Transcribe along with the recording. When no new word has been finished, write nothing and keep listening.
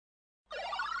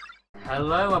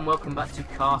Hello and welcome back to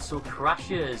Castle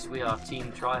Crashers. We are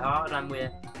Team Tryhard and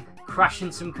we're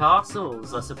crashing some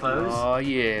castles, I suppose. Oh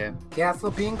yeah.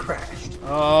 Castle being crashed.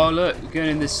 Oh look, we're going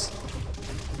in this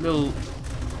little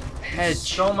hedge.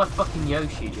 Stole my fucking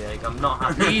Yoshi, Jake. I'm not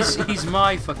happy. He's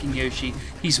my fucking Yoshi.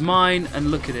 He's mine,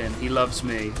 and look at him. He loves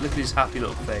me. Look at his happy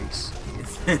little face.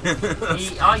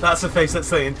 That's a face that's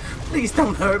saying, "Please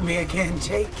don't hurt me again,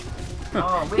 Jake."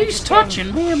 Oh, He's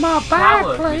touching me in my back,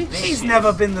 place. He's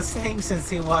never been the same since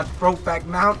he watched Brokeback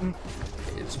Mountain.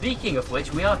 Speaking of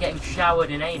which, we are getting showered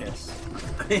in anus.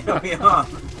 Yeah, we are.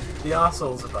 The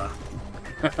arseholes are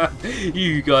back.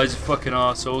 You guys are fucking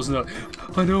arseholes. No,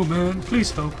 I know, man. Please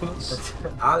help us.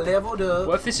 I leveled up.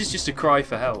 What if this is just a cry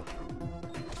for help?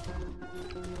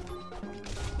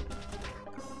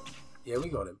 Yeah, we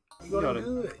got him. We got him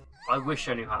good. I wish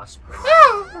I knew how to spray.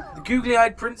 The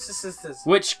googly-eyed princess sisters.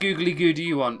 Which googly goo do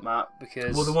you want, Matt?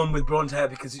 Because Well, the one with blonde hair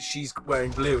because she's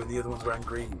wearing blue and the other one's wearing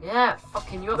green. Yeah,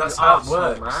 fucking you up, That's you how it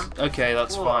arsehole, works. man. okay,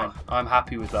 that's Whoa. fine. I'm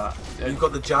happy with that. You've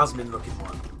got the Jasmine-looking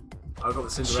one. I've got the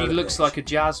Cinderella. She looks bitch. like a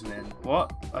jasmine.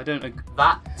 What? I don't agree.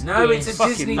 That No, is it's a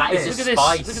Fucking Disney that fish. is Look a at this!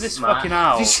 spice, Look at this man. fucking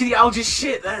owl. Did you see the owl just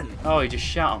shit then? Oh, he just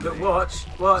shat on me. Look, watch.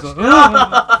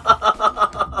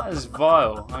 That is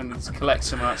vile. I need to collect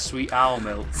some of that sweet owl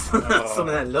milk. Some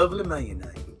of that lovely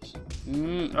mayonnaise.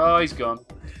 Oh, he's gone.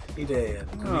 He did.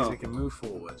 That Oh. means we can move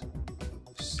forward.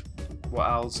 Just what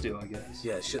owls do, I guess.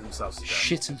 Yeah, shit themselves to death.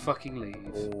 Shit and fucking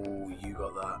leave. Oh, you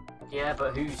got that. Yeah,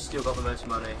 but who's still got the most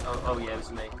money? Oh yeah, it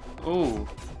was me. Oh,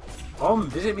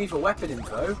 Visit me for weapon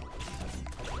info.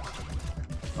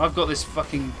 I've got this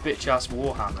fucking bitch ass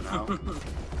warhammer now.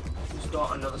 Who's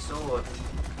got another sword?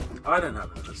 I don't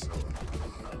have another sword.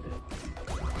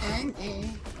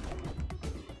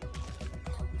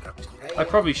 I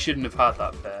probably shouldn't have had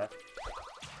that bear.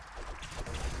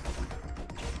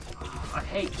 I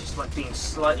hate just like being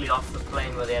slightly off the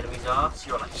plane where the enemies are. So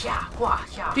you're like, yeah, wah,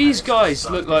 yeah. These guys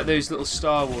look like those little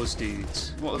Star Wars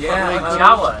dudes. What the Yeah, fuck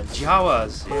are they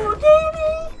Jawas. Jawas.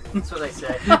 Yeah. That's what they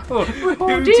say.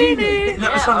 Houdini!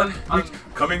 That was Yeah, on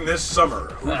coming this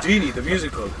summer. Houdini, the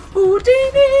musical.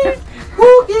 Houdini!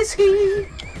 Who is he?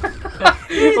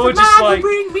 He's Or the just man like- who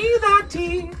bring me that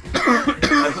tea.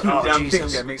 Oh, Damn Jesus. thing, I'm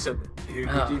getting mixed up. Who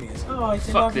Houdini is. Oh, it's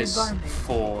a Fuck lovely this environment.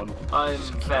 fawn. I'm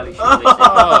fairly sure they say.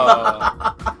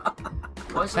 Oh,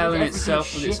 Why is telling everything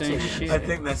itself with its own shitting? shit. I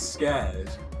think they're scared.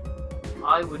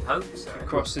 I would hope so.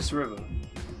 Across this river.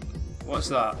 What's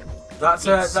that? That's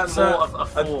It's that's more of a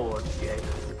forge. Yeah.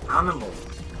 animal.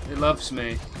 It loves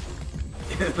me.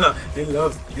 They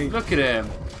love. Look at him.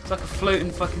 It's like a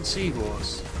floating fucking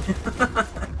seahorse.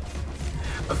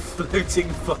 A floating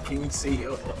fucking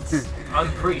seahorse. I'm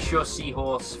pretty sure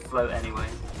seahorse float anyway.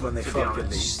 When they To be fuck at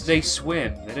honest. least. They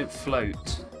swim. They don't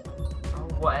float. Oh,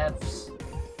 whatevs.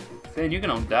 Finn, you're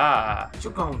gonna die. You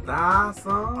gonna die,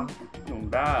 son? You're gonna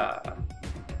die.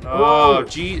 Whoa. Oh,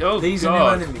 gee. Oh, These God.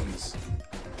 are new enemies.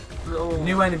 Little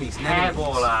New enemies.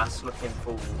 hairball ass looking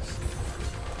fools.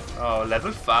 Oh,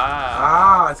 level 5.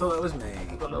 Ah, I thought that was me.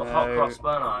 Got little No. hot cross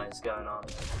burn eyes going on.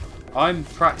 I'm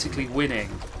practically winning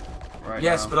right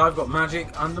Yes, now. but I've got magic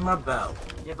under my belt.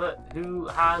 Yeah, but who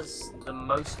has the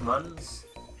most muns?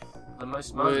 The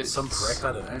most Well, muns? it's- Some prick,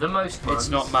 I don't know. The most muns? It's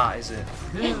not Matt, is it?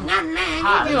 Who Look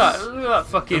has at that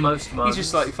fucking. the most muns? He's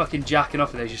just like fucking jacking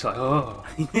off, and he's just like, oh,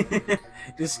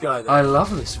 This guy, though. I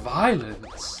love this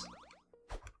violence.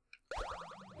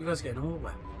 You guys getting all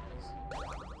weapons.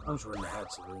 I'm just running ahead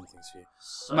to ruin things for you.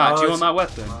 So- Matt, do you Oh, want that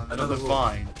weapon? another Another wolf.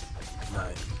 vine. No.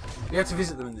 You have to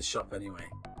visit them in the shop anyway.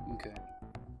 Okay.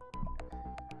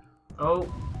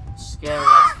 Oh, scary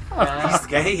ass He's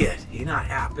bear. scared. He's not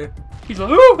happy. He's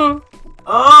like, oh,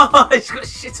 Oh, he's got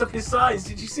shit up his sides.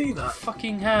 Did you see that?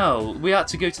 fucking hell. We had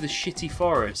to go to the shitty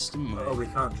forest, didn't we? Oh, we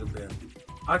can't jump in.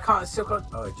 I can't. Still can't.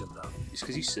 Oh, I jumped out. It's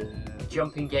because you said.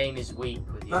 Jumping game is weak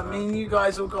with you. That man. mean you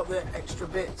guys all got the extra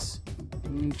bits?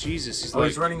 Jesus, he's Oh, like.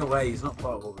 he's running away. He's not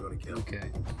part of what we got to kill.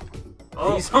 Okay.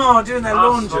 Oh, He's doing their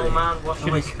arsehole laundry. man washing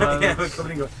Oh my his God, yeah, we're clothes.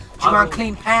 coming and going. Do I you want will-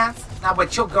 clean pants? Now where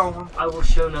you going? I will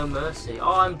show no mercy.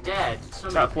 Oh, I'm dead.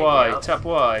 Somebody Tap pick me Y, up. tap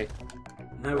Y.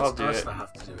 No, I'll it's do us it. that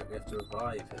have to do it. We have to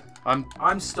revive him. I'm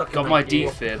I'm stuck in got the my wa-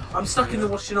 defib. I'm stuck in the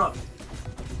washing up.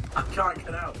 I can't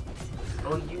get out.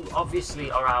 Well, you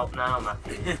obviously are out now,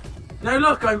 Matthew. No,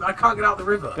 look, I can't get out the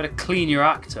river. Better clean your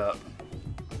act up.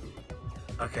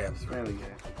 Okay, I'm through. There we go.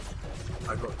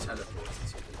 I got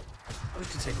teleported to you. I'm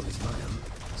just gonna take all this money.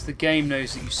 So the game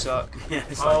knows that you suck. Yeah,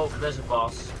 it's Oh, like, there's a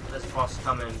boss. There's a boss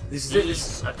coming. This is it,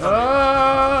 These this- are coming.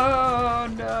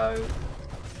 Oh no!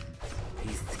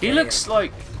 he's He scared. Oh, looks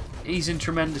like he's in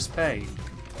tremendous pain.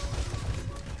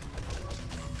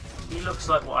 He looks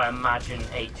like what I imagine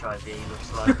HIV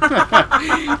looks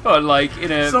like. Or like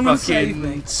in a Someone save me.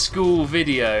 fucking school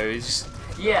video. It's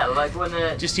Yeah, like when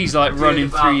they're... just he's like running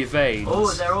through your veins.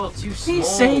 Oh, they're all too small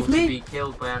save to me. be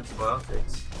killed by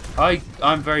antibiotics.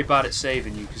 I'm very bad at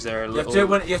saving you because there are You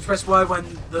little... have to press Y when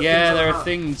the Yeah, things there up. are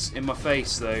things in my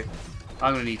face though.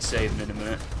 I'm gonna need saving in a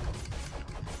minute.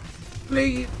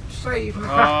 Please save me.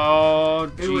 Oh,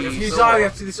 If you jeez. die, you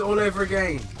have to do this all over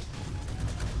again.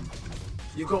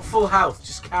 You've got full health.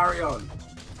 Just carry on.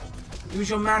 Use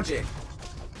your magic.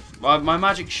 My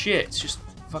magic shit's just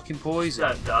fucking poison.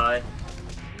 Don't die.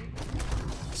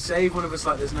 Save one of us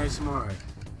like there's no tomorrow.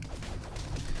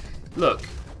 Look,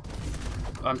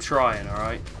 I'm trying,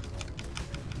 alright?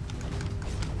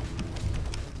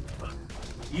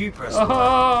 You press Y.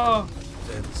 Oh!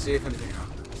 Then see if anything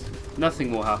happens.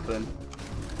 Nothing will happen.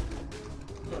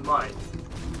 It might.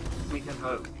 We can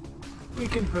hope. We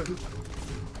can hope.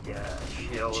 Yeah,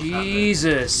 shield.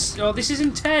 Jesus! Oh, this is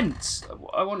intense!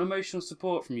 I want emotional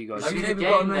support from you guys. Okay. Okay, the we've got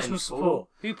game then, emotional fool. support.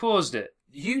 Who paused it?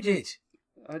 You did.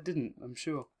 I didn't, I'm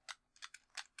sure.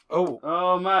 Oh.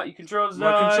 Oh, Matt, your controls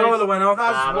My died. controller went off.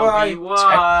 That's That'll why. be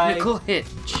why. Technical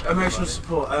hitch. Emotional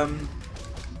support.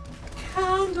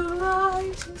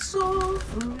 Candlelight and soul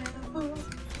forever.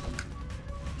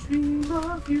 Dream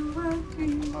of you and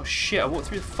me. Oh shit, I walked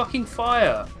through the fucking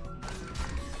fire.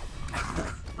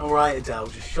 Alright, Adele,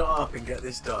 just shut up and get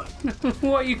this done.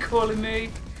 What are you calling me?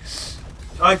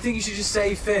 I think you should just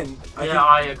save Finn.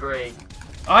 I agree.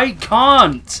 I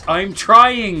can't! I'm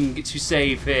trying to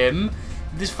save him.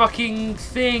 This fucking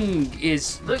thing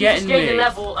is Look, getting you just gained me. a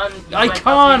level and you I went up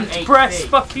can't in press HP.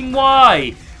 fucking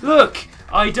Y! Look!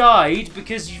 I died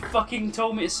because you fucking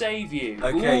told me to save you.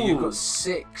 Okay, you've Ooh. got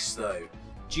 6 though.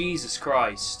 Jesus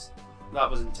Christ. That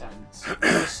was intense.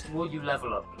 Will you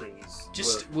level up, please?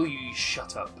 Just, will you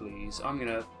shut up, please? I'm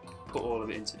gonna put all of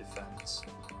it into defense.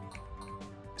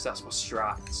 Because that's my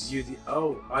strats.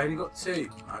 Oh, I only got 2.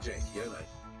 Magic,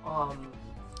 YOLO.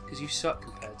 Because you suck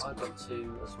compared to I me. got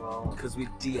 2 as well. Because we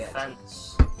DF.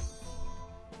 Defense.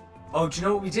 Oh, do you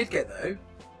know what we did get though?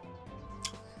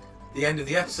 The end of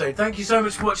the episode. Thank you so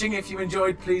much for watching. If you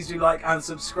enjoyed, please do like and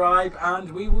subscribe, and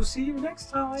we will see you next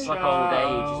time. It's like old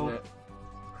age, isn't it?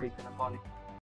 Creeping up on you.